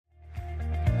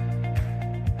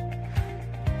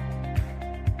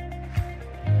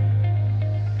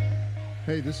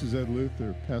Hey, this is Ed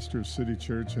Luther, pastor of City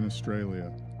Church in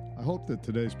Australia. I hope that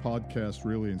today's podcast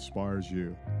really inspires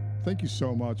you. Thank you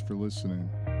so much for listening.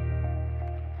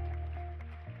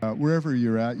 Wherever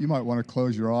you're at, you might want to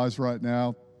close your eyes right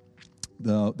now.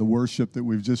 The worship that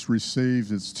we've just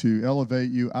received is to elevate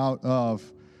you out of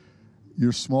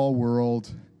your small world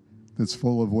that's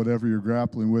full of whatever you're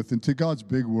grappling with into God's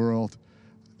big world.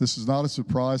 This is not a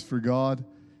surprise for God.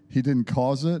 He didn't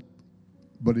cause it,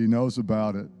 but He knows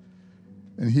about it.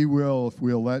 And He will, if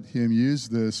we'll let Him use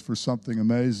this for something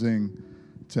amazing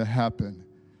to happen.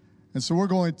 And so we're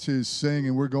going to sing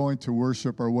and we're going to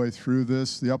worship our way through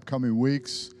this. The upcoming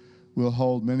weeks will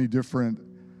hold many different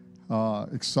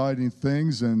exciting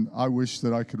things, and I wish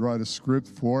that I could write a script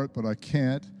for it, but I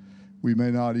can't. We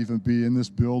may not even be in this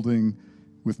building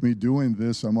with me doing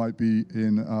this. I might be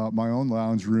in my own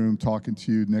lounge room talking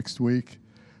to you next week.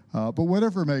 But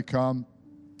whatever may come,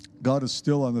 God is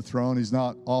still on the throne. He's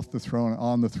not off the throne,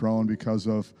 on the throne because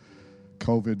of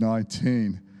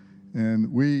COVID-19.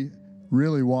 And we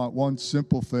really want one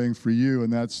simple thing for you,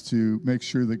 and that's to make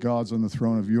sure that God's on the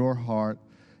throne of your heart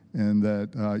and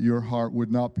that your heart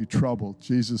would not be troubled.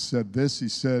 Jesus said this. He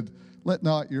said, "Let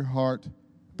not your heart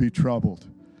be troubled."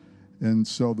 And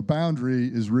so the boundary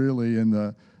is really in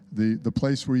the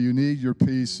place where you need your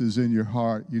peace is in your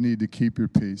heart. You need to keep your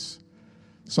peace.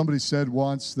 Somebody said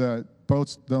once that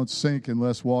boats don't sink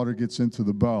unless water gets into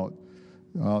the boat.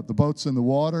 The boat's in the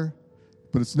water,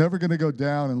 but it's never going to go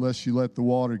down unless you let the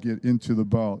water get into the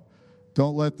boat.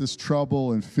 Don't let this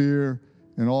trouble and fear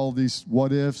and all these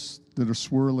what-ifs that are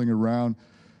swirling around.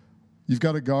 You've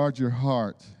got to guard your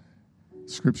heart.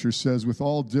 Scripture says, with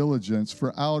all diligence,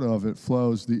 for out of it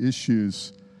flows the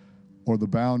issues or the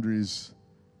boundaries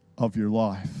of your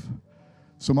life.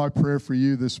 So my prayer for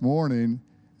you this morning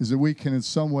is that we can in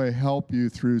some way help you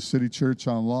through City Church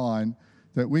Online,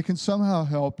 that we can somehow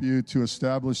help you to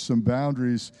establish some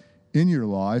boundaries in your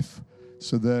life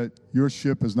so that your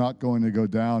ship is not going to go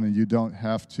down and you don't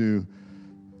have to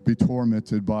be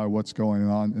tormented by what's going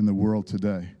on in the world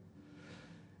today.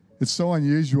 It's so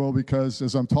unusual because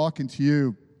as I'm talking to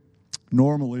you,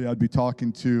 normally I'd be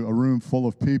talking to a room full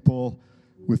of people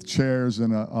with chairs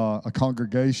and a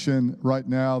congregation. Right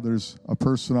now there's a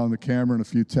person on the camera and a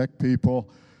few tech people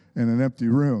in an empty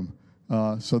room.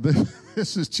 So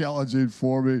this is challenging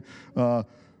for me,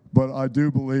 but I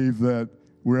do believe that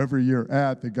wherever you're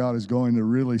at, that God is going to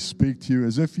really speak to you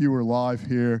as if you were live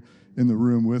here in the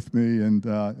room with me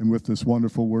and with this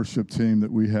wonderful worship team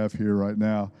that we have here right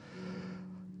now.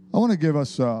 I want to give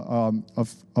us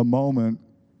a moment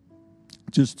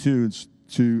just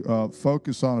to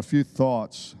focus on a few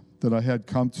thoughts that I had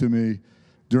come to me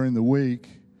during the week.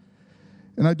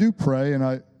 And I do pray, and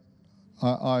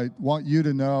I want you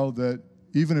to know that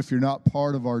even if you're not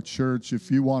part of our church, if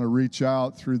you want to reach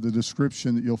out through the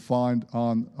description that you'll find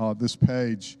on this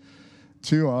page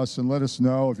to us and let us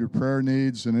know of your prayer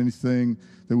needs and anything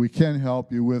that we can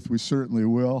help you with, we certainly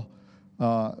will.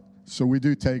 So we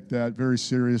do take that very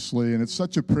seriously, and it's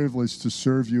such a privilege to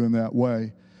serve you in that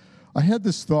way. I had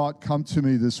this thought come to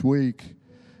me this week,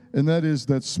 and that is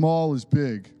that small is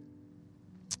big.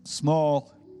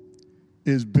 Small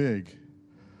is big.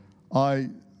 I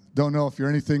don't know if you're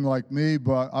anything like me,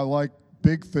 but I like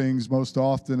big things most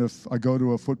often if I go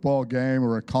to a football game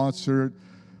or a concert,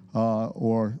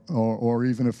 or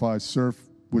even if I surf,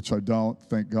 which I don't,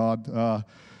 thank God.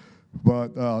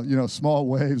 But small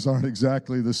waves aren't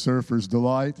exactly the surfer's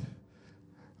delight.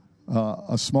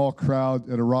 A small crowd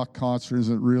at a rock concert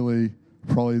isn't really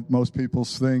probably most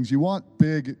people's things. You want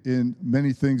big in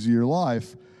many things of your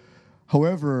life.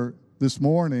 However, this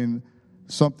morning,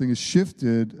 something is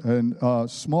shifted, and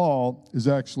small is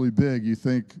actually big. You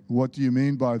think, what do you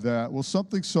mean by that? Well,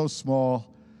 something so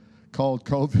small called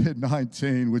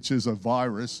COVID-19, which is a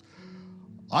virus.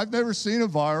 I've never seen a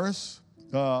virus.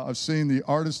 I've seen the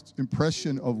artist's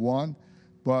impression of one,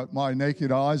 but my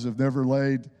naked eyes have never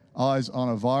laid eyes on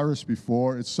a virus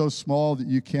before. It's so small that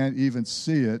you can't even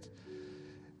see it,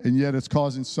 and yet it's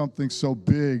causing something so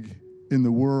big in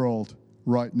the world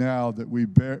right now that we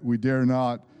dare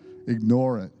not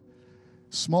ignore it.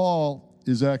 Small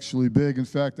is actually big. In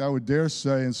fact, I would dare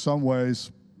say in some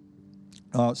ways,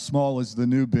 small is the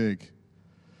new big.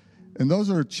 And those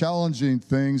are challenging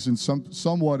things and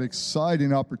somewhat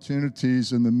exciting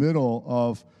opportunities in the middle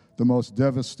of the most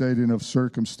devastating of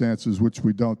circumstances, which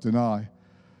we don't deny.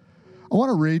 I want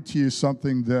to read to you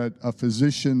something that a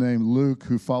physician named Luke,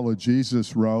 who followed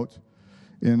Jesus, wrote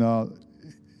in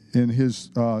his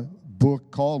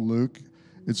book called Luke.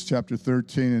 It's chapter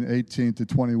 13 and 18 to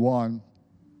 21.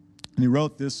 And he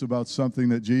wrote this about something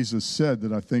that Jesus said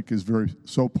that I think is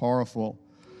so powerful.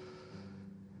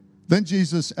 Then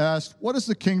Jesus asked, what is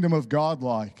the kingdom of God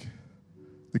like?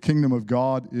 The kingdom of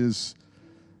God is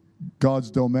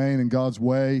God's domain and God's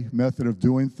way, method of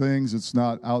doing things. It's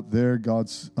not out there.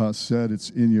 God's said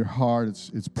it's in your heart.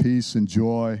 It's peace and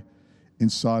joy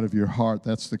inside of your heart.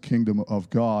 That's the kingdom of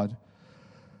God.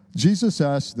 Jesus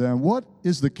asked them, what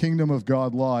is the kingdom of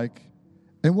God like,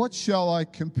 and what shall I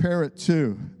compare it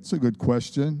to? It's a good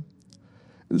question.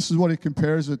 This is what he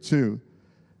compares it to.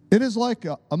 It is like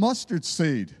a mustard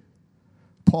seed.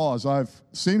 Pause. I've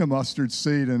seen a mustard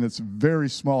seed, and it's very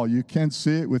small. You can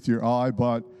see it with your eye,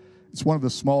 but it's one of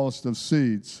the smallest of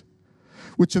seeds,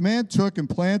 which a man took and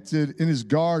planted in his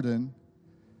garden,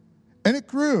 and it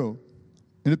grew,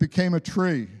 and it became a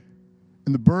tree,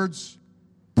 and the birds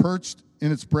perched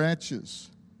in its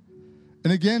branches.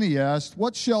 And again he asked,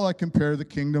 what shall I compare the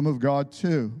kingdom of God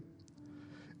to?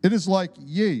 It is like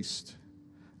yeast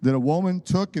that a woman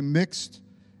took and mixed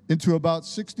into about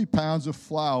 60 pounds of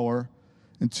flour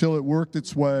until it worked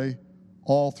its way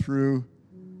all through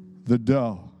the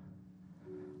dough.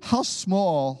 How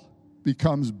small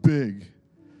becomes big.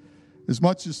 As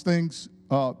much as things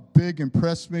big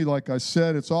impress me, like I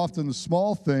said, it's often the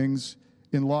small things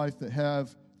in life that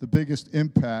have the biggest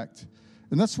impact.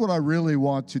 And that's what I really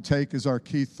want to take as our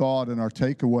key thought and our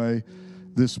takeaway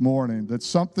this morning, that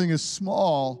something as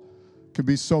small can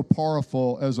be so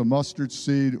powerful as a mustard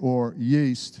seed or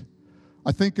yeast.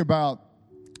 I think about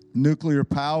nuclear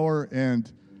power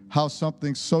and how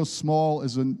something so small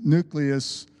as a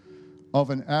nucleus of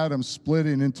an atom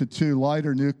splitting into two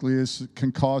lighter nucleus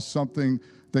can cause something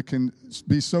that can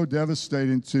be so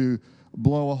devastating to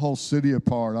blow a whole city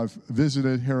apart. I've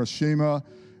visited Hiroshima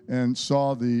and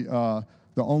saw the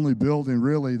only building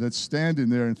really that's standing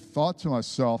there, and thought to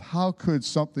myself, how could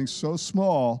something so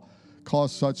small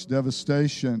cause such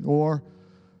devastation? Or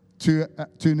two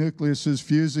nucleuses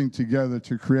fusing together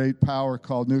to create power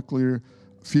called nuclear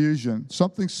fusion.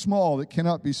 Something small that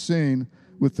cannot be seen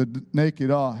with the naked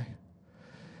eye.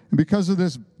 And because of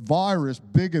this virus,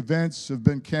 big events have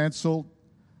been canceled.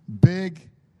 Big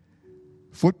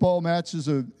football matches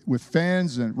with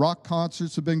fans and rock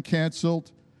concerts have been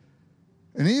canceled.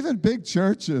 And even big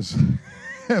churches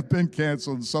have been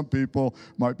canceled. Some people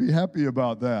might be happy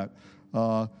about that.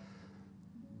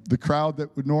 The crowd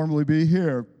that would normally be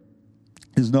here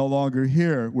is no longer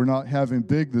here. We're not having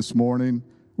big this morning.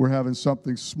 We're having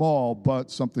something small, but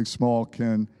something small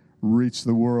can reach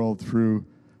the world through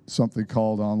something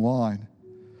called online.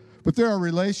 But there are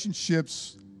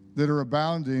relationships that are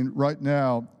abounding right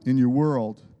now in your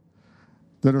world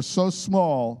that are so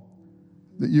small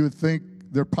that you would think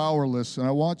they're powerless. And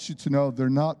I want you to know they're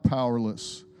not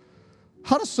powerless.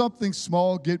 How does something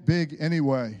small get big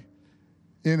anyway?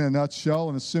 In a nutshell,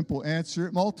 and a simple answer,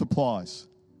 it multiplies.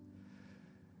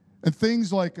 And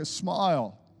things like a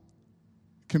smile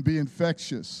can be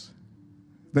infectious.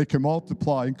 They can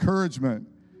multiply. Encouragement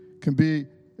can be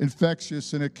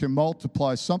infectious, and it can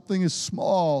multiply. Something as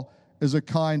small as a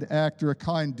kind act or a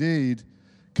kind deed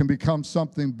can become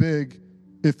something big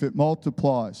if it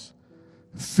multiplies.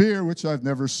 Fear, which I've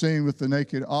never seen with the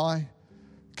naked eye,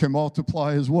 can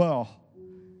multiply as well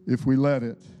if we let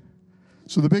it.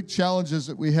 So the big challenges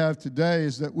that we have today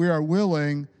is that we are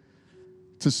willing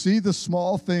to see the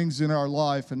small things in our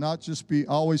life and not just be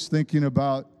always thinking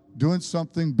about doing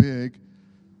something big.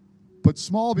 But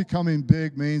small becoming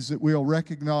big means that we'll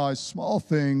recognize small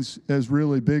things as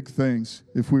really big things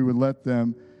if we would let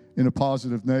them in a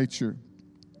positive nature.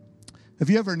 Have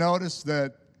you ever noticed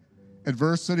that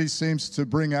adversity seems to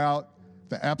bring out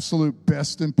the absolute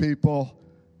best in people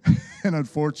and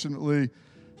unfortunately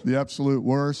the absolute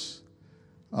worst?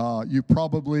 You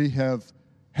probably have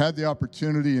had the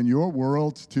opportunity in your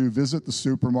world to visit the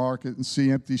supermarket and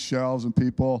see empty shelves and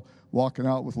people walking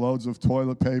out with loads of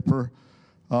toilet paper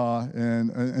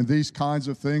and these kinds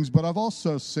of things. But I've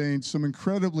also seen some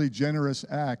incredibly generous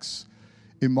acts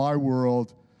in my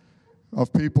world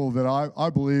of people that I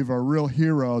believe are real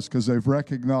heroes because they've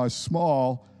recognized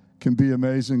small can be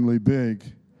amazingly big.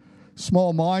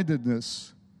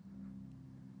 Small-mindedness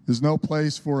is no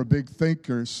place for a big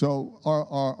thinker. So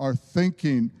our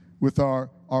thinking with our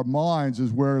minds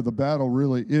is where the battle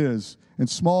really is. And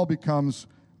small becomes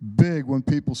big when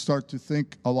people start to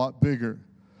think a lot bigger.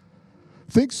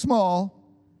 Think small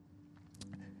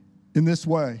in this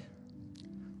way.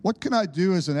 What can I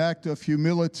do as an act of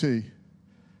humility?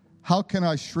 How can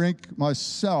I shrink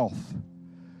myself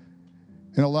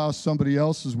and allow somebody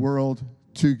else's world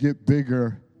to get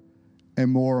bigger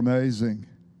and more amazing?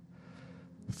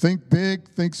 Think big,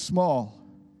 think small.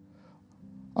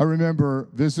 I remember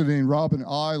visiting Robben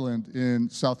Island in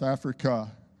South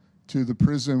Africa, to the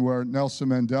prison where Nelson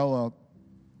Mandela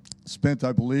spent,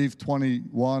 I believe,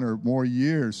 21 or more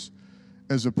years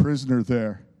as a prisoner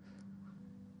there,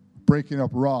 breaking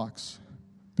up rocks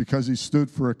because he stood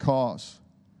for a cause.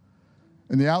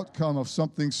 And the outcome of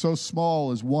something so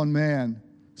small as one man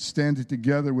standing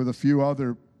together with a few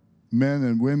other men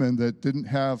and women that didn't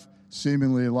have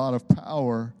seemingly a lot of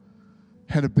power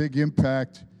had a big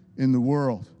impact in the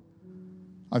world.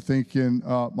 I think in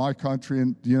my country,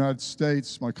 in the United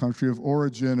States, my country of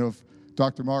origin, of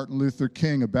Dr. Martin Luther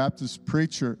King, a Baptist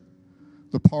preacher,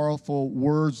 the powerful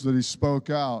words that he spoke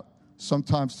out,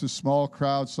 sometimes to small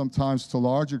crowds, sometimes to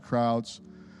larger crowds,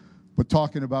 but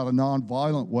talking about a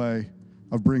nonviolent way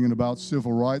of bringing about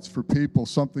civil rights for people.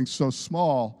 Something so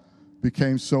small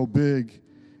became so big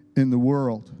in the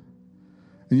world.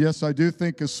 And yes, I do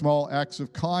think of small acts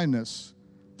of kindness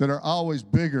that are always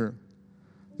bigger.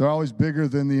 They're always bigger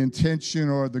than the intention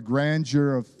or the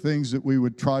grandeur of things that we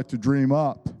would try to dream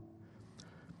up.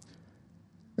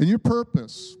 And your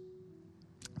purpose,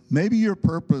 maybe your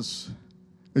purpose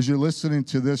as you're listening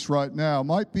to this right now,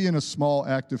 might be in a small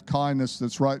act of kindness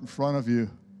that's right in front of you.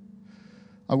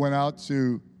 I went out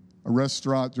to a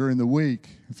restaurant during the week.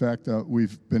 In fact,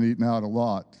 we've been eating out a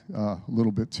lot, a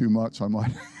little bit too much, I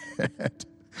might add.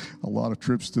 A lot of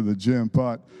trips to the gym.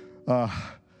 But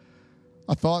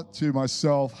I thought to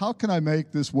myself, how can I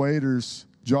make this waiter's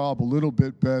job a little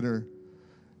bit better?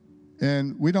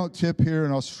 And we don't tip here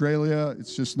in Australia.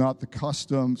 It's just not the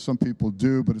custom. Some people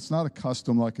do, but it's not a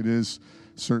custom like it is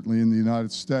certainly in the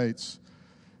United States.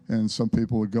 And some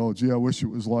people would go, gee, I wish it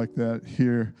was like that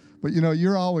here. But you know,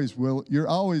 you always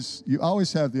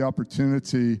have the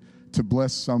opportunity to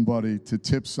bless somebody, to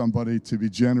tip somebody, to be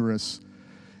generous,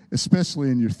 especially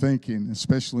in your thinking,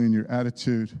 especially in your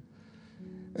attitude.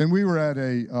 And we were at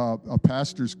a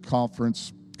pastor's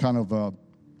conference, kind of a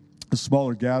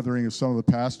smaller gathering of some of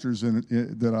the pastors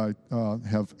that I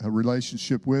have a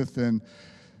relationship with, and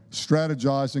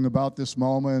strategizing about this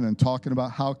moment and talking about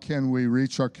how can we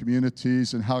reach our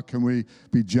communities and how can we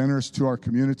be generous to our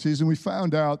communities. And we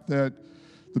found out that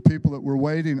the people that were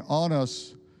waiting on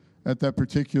us at that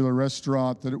particular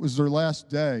restaurant, that it was their last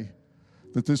day,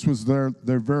 that this was their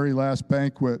very last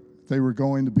banquet. They were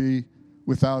going to be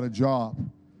without a job.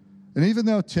 And even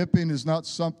though tipping is not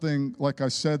something, like I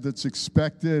said, that's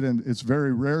expected, and it's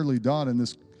very rarely done in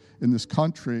this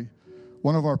country,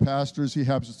 one of our pastors, he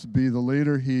happens to be the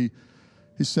leader, he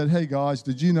said, hey guys,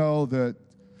 did you know that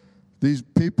these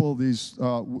people, these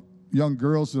young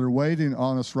girls that are waiting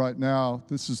on us right now,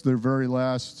 this is their very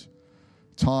last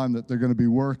time that they're going to be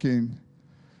working.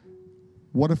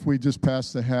 What if we just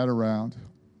pass the hat around?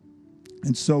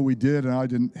 And so we did, and I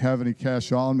didn't have any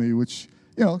cash on me, which,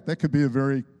 you know, that could be a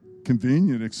very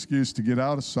convenient excuse to get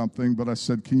out of something, but I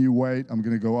said, can you wait? I'm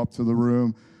going to go up to the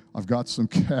room. I've got some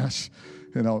cash.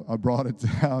 And I brought it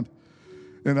down.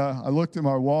 And I looked at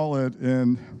my wallet,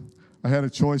 and I had a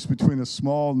choice between a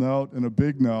small note and a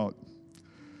big note.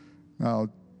 Now,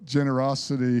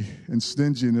 generosity and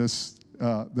stinginess,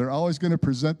 they're always going to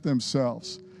present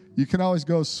themselves. You can always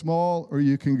go small or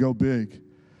you can go big.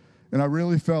 And I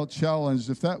really felt challenged.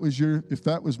 If that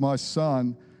was my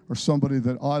son or somebody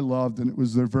that I loved and it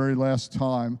was their very last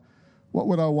time, what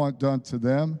would I want done to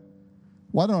them?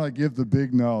 Why don't I give the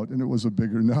big note? And it was a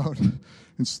bigger note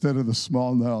instead of the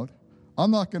small note. I'm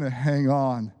not going to hang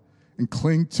on and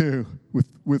cling to,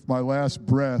 with my last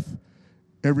breath,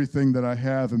 everything that I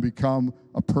have and become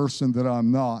a person that I'm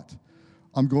not.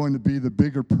 I'm going to be the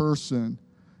bigger person,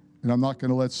 and I'm not going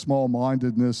to let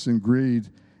small-mindedness and greed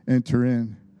enter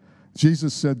in.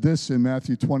 Jesus said this in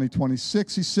Matthew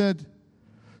 20:26. He said,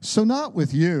 so not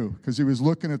with you, because he was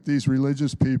looking at these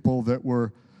religious people that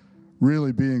were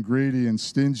really being greedy and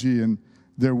stingy, and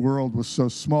their world was so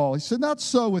small. He said, not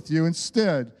so with you.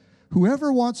 Instead,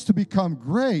 whoever wants to become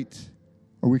great,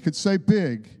 or we could say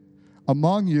big,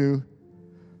 among you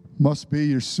must be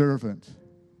your servant.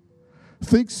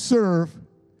 Think serve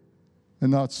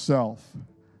and not self.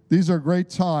 These are great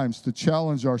times to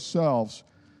challenge ourselves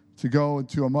to go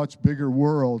into a much bigger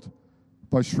world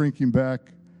by shrinking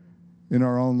back in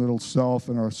our own little self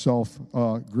and our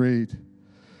self-greed.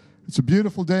 It's a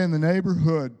beautiful day in the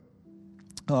neighborhood.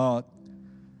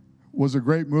 Was a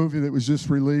great movie that was just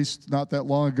released not that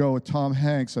long ago with Tom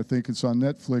Hanks. I think it's on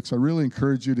Netflix. I really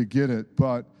encourage you to get it.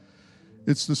 But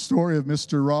it's the story of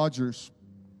Mr. Rogers.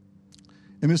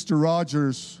 And Mr.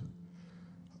 Rogers,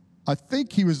 I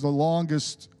think he was the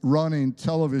longest running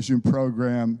television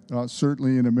program,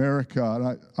 certainly in America.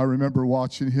 And I remember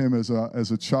watching him as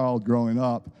a child growing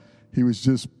up. He was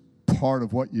just part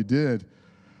of what you did.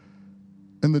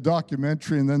 And the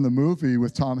documentary and then the movie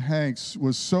with Tom Hanks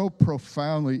was so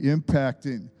profoundly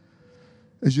impacting.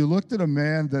 as you looked at a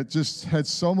man that just had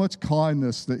so much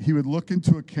kindness that he would look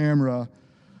into a camera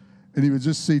and he would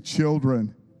just see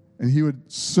children, and he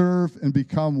would serve and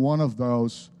become one of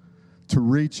those to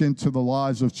reach into the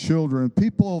lives of children,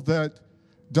 people that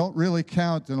don't really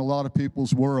count in a lot of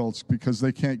people's worlds because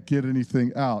they can't get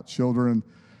anything out. Children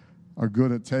are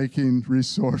good at taking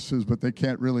resources, but they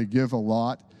can't really give a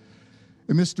lot.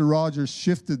 And Mr. Rogers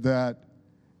shifted that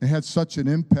and had such an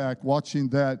impact. Watching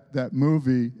that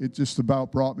movie, it just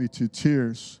about brought me to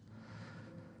tears.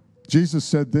 Jesus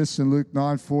said this in Luke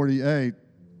 9:48.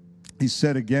 He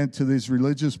said again to these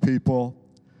religious people,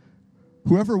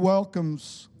 "Whoever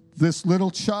welcomes this little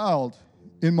child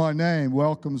in my name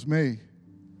welcomes me.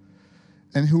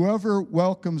 And whoever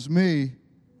welcomes me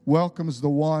welcomes the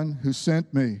one who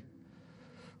sent me.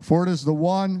 For it is the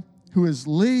one who is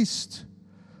least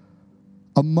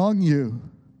among you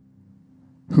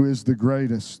who is the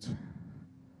greatest."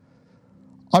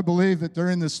 I believe that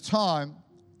during this time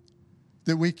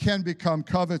that we can become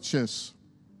covetous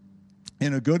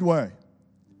in a good way.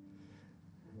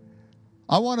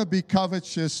 I want to be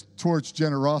covetous towards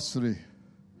generosity.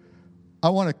 I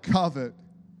want to covet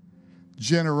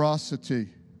generosity.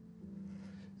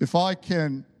 If I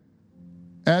can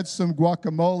add some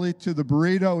guacamole to the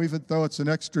burrito, even though it's an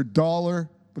extra $1,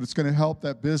 but it's going to help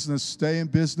that business stay in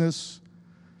business.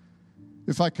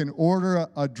 If I can order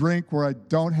a drink where I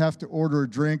don't have to order a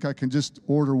drink, I can just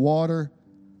order water,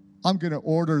 I'm going to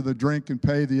order the drink and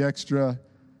pay the extra,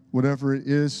 whatever it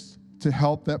is, to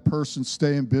help that person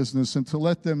stay in business and to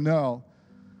let them know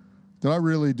that I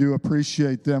really do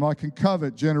appreciate them. I can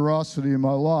covet generosity in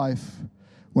my life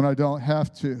when I don't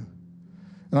have to.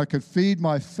 And I can feed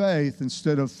my faith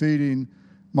instead of feeding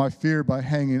my fear by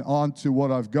hanging on to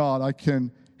what I've got. I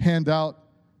can hand out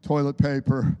toilet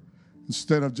paper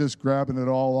instead of just grabbing it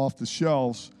all off the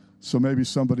shelves so maybe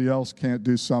somebody else can't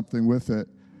do something with it.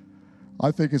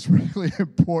 I think it's really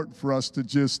important for us to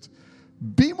just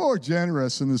be more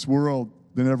generous in this world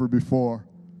than ever before.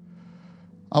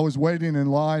 I was waiting in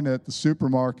line at the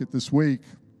supermarket this week,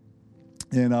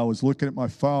 and I was looking at my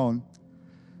phone,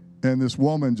 and this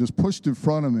woman just pushed in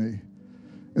front of me.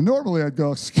 And normally I'd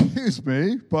go, "Excuse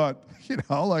me," but,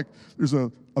 like there's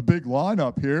a big line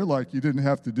up here, like you didn't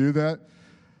have to do that.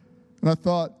 And I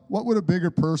thought, what would a bigger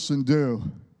person do?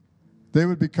 They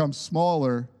would become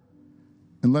smaller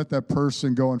and let that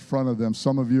person go in front of them.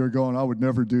 Some of you are going, "I would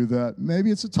never do that."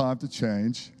 Maybe it's a time to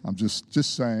change. I'm just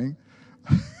saying.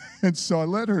 And so I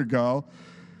let her go.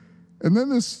 And then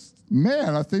this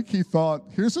man, I think he thought,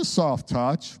 here's a soft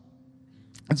touch.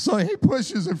 And so he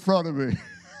pushes in front of me.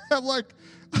 I'm like,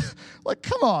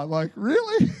 come on, like,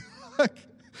 really?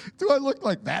 Do I look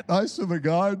like that nice of a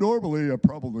guy? Normally I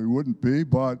probably wouldn't be,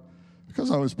 but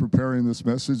because I was preparing this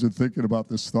message and thinking about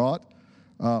this thought,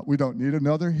 we don't need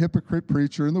another hypocrite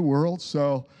preacher in the world.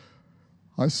 So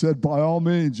I said, by all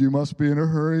means, you must be in a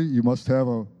hurry. You must have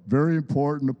a very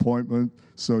important appointment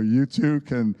so you too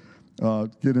can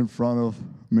get in front of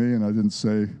me. And I didn't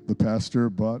say the pastor,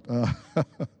 but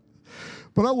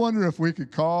but I wonder if we could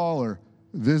call or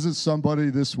visit somebody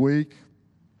this week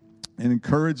and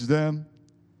encourage them.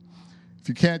 If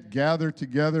you can't gather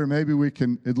together, maybe we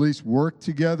can at least work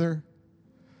together.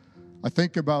 I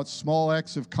think about small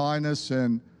acts of kindness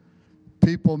and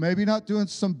people maybe not doing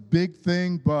some big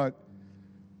thing, but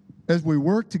as we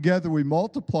work together, we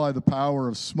multiply the power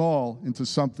of small into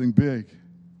something big.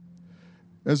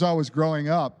 As I was growing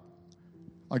up,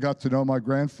 I got to know my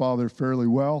grandfather fairly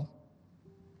well.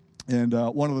 And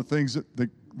one of the things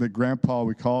that Grandpa,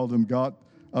 we called him, got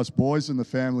us boys in the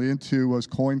family into was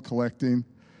coin collecting.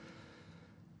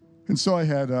 And so I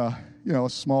had a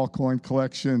small coin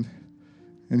collection,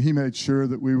 and he made sure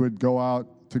that we would go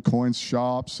out to coin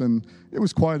shops, and it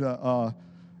was quite a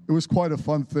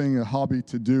fun thing, a hobby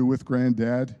to do with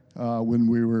Granddad. When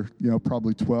we were,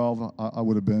 probably 12, I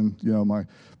would have been,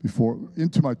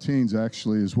 into my teens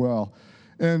actually as well.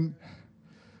 And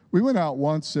we went out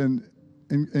once, and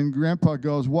Grandpa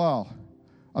goes, "Wow,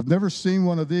 I've never seen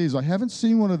one of these. I haven't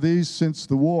seen one of these since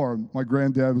the war." My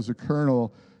granddad was a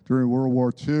colonel during World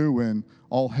War II when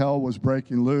all hell was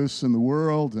breaking loose in the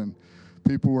world, and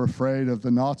people were afraid of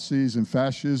the Nazis and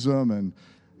fascism, and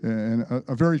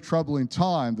a very troubling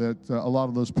time that a lot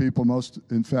of those people, most,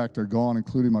 in fact, are gone,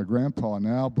 including my grandpa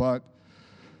now. But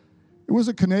it was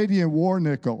a Canadian war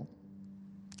nickel.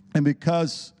 And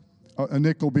because a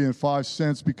nickel being 5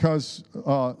 cents, because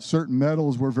certain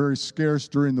metals were very scarce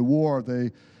during the war,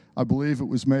 I believe it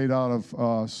was made out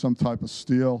of some type of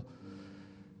steel.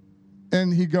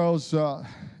 And he goes,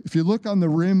 if you look on the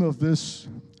rim of this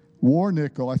war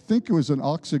nickel, I think it was an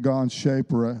octagon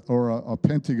shape or a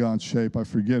pentagon shape, I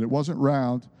forget. It wasn't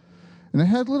round. And it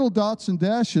had little dots and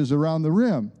dashes around the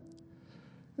rim.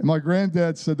 And my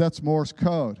granddad said, that's Morse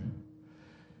code.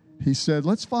 He said,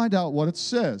 let's find out what it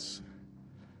says.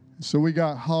 So we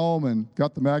got home and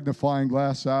got the magnifying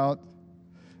glass out,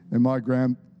 and my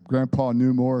grandpa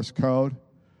knew Morse code.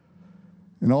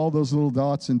 And all those little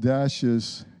dots and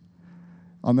dashes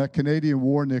on that Canadian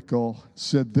war nickel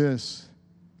said this,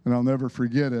 and I'll never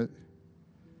forget it.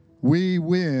 We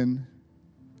win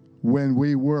when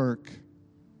we work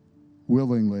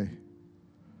willingly.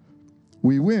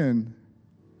 We win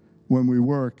when we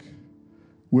work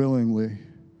willingly.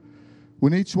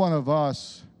 When each one of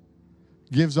us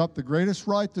gives up the greatest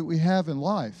right that we have in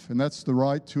life, and that's the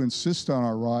right to insist on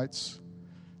our rights,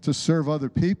 to serve other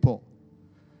people.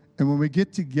 And when we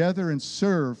get together and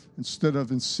serve instead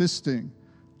of insisting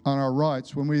on our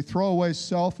rights, when we throw away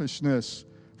selfishness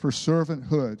for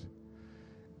servanthood,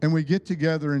 and we get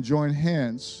together and join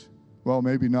hands, well,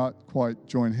 maybe not quite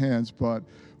join hands, but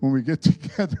when we get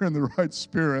together in the right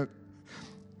spirit,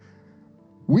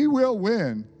 we will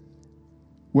win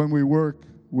when we work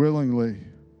willingly.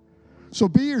 So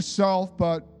be yourself,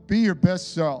 but be your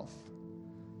best self.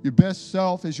 Your best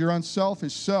self is your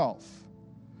unselfish self,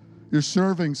 your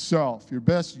serving self. Your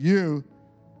best you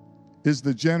is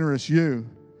the generous you.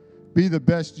 Be the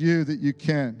best you that you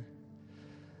can.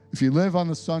 If you live on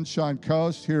the Sunshine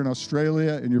Coast here in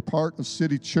Australia and you're part of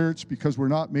City Church because we're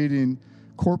not meeting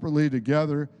corporately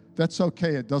together, that's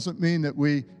okay. It doesn't mean that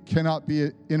we cannot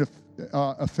be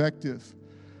effective.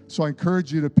 So I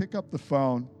encourage you to pick up the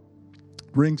phone,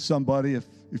 ring somebody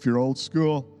if you're old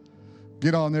school,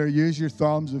 get on there, use your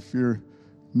thumbs if you're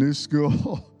new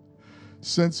school,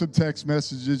 send some text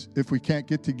messages if we can't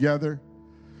get together.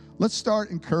 Let's start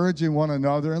encouraging one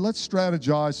another, and let's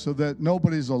strategize so that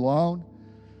nobody's alone.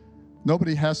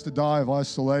 Nobody has to die of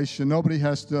isolation. Nobody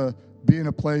has to be in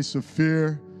a place of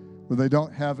fear where they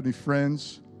don't have any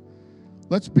friends.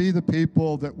 Let's be the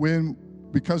people that win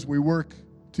because we work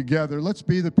together. Let's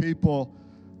be the people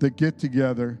that get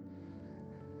together.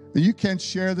 And you can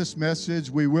share this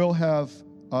message. We will have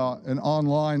an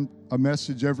online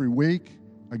message every week.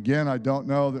 Again, I don't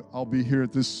know that I'll be here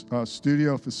at this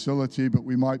studio facility, but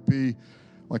we might be,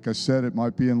 like I said, it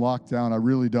might be in lockdown. I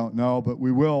really don't know, but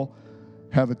we will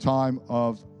have a time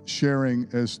of sharing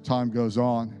as time goes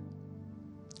on.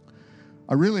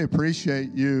 I really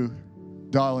appreciate you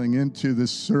dialing into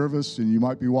this service, and you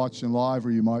might be watching live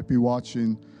or you might be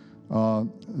watching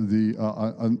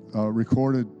the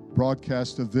recorded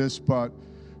broadcast of this, but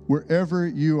wherever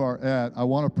you are at, I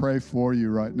want to pray for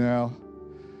you right now.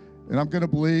 And I'm going to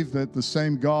believe that the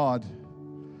same God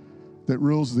that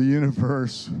rules the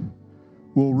universe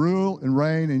will rule and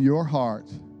reign in your heart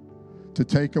to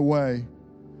take away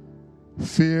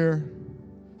fear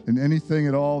and anything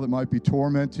at all that might be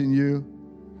tormenting you.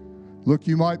 Look,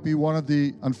 you might be one of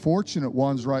the unfortunate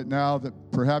ones right now that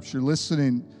perhaps you're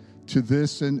listening to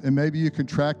this and maybe you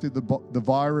contracted the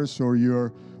virus or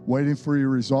you're waiting for your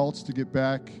results to get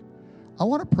back. I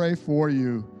want to pray for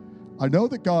you. I know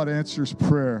that God answers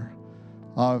prayer.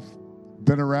 I've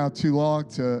been around too long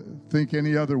to think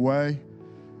any other way.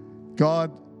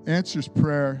 God answers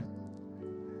prayer,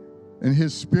 and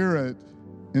His Spirit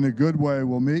in a good way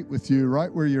will meet with you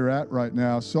right where you're at right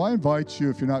now. So I invite you,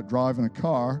 if you're not driving a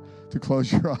car, to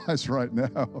close your eyes right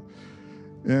now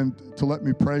and to let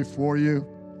me pray for you.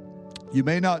 You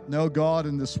may not know God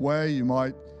in this way. You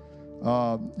might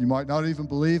not even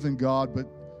believe in God, but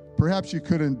perhaps you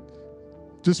could,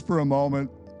 just for a moment,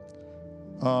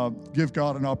 give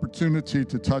God an opportunity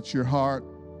to touch your heart,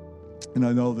 and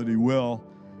I know that He will.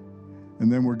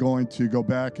 And then we're going to go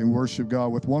back and worship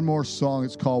God with one more song.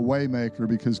 It's called Waymaker,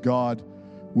 because God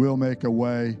will make a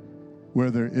way where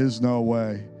there is no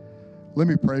way. Let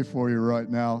me pray for you right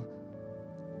now.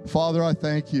 Father, I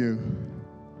thank you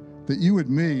that you would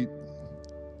meet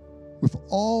with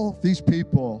all these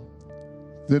people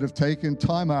that have taken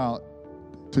time out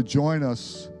to join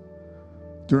us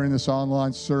during this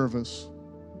online service.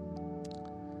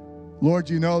 Lord,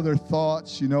 you know their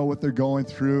thoughts. You know what they're going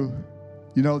through.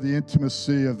 You know the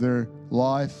intimacy of their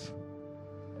life.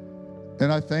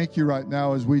 And I thank you right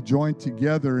now as we join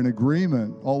together in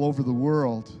agreement all over the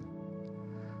world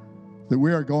that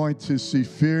we are going to see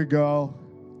fear go.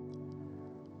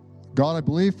 God, I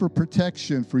believe for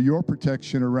protection, for your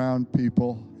protection around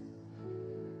people.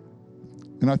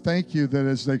 And I thank you that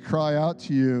as they cry out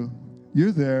to you,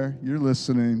 you're there, you're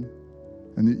listening,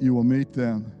 and that you will meet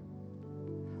them.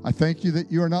 I thank you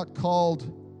that you are not called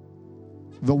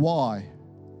the why,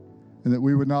 and that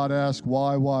we would not ask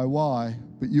why,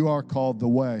 but you are called the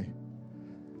way.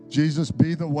 Jesus,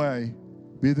 be the way,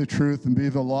 be the truth, and be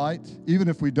the light. Even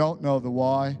if we don't know the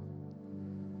why,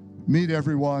 Meet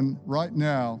everyone right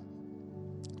now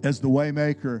as the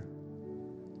Waymaker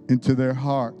into their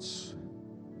hearts.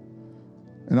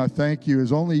 And I thank you,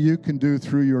 as only you can do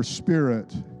through your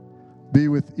Spirit, be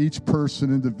with each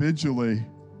person individually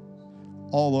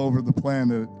all over the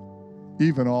planet,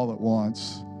 even all at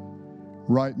once,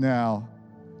 right now,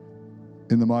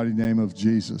 in the mighty name of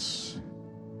Jesus.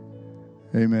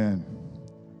 Amen.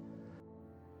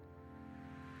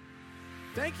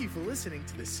 Thank you for listening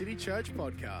to the City Church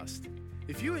podcast.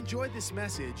 If you enjoyed this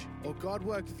message or God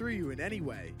worked through you in any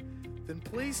way, then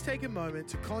please take a moment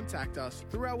to contact us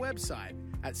through our website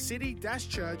at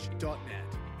city-church.net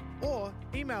or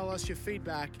email us your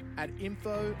feedback at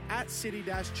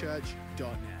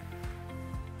info@city-church.net.